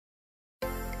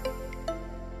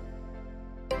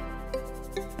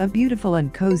A beautiful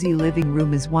and cozy living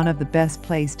room is one of the best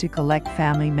places to collect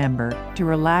family member, to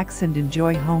relax and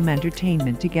enjoy home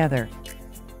entertainment together.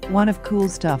 One of cool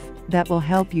stuff that will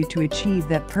help you to achieve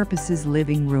that purpose is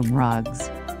living room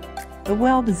rugs. The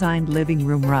well-designed living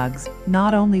room rugs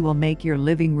not only will make your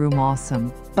living room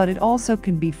awesome, but it also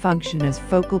can be function as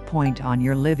focal point on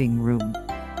your living room.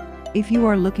 If you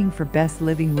are looking for best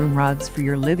living room rugs for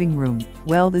your living room,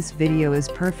 well, this video is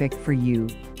perfect for you.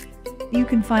 You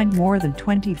can find more than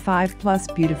 25 plus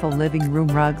beautiful living room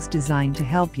rugs designed to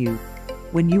help you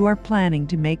when you are planning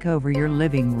to make over your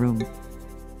living room.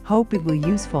 Hope it will be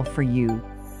useful for you.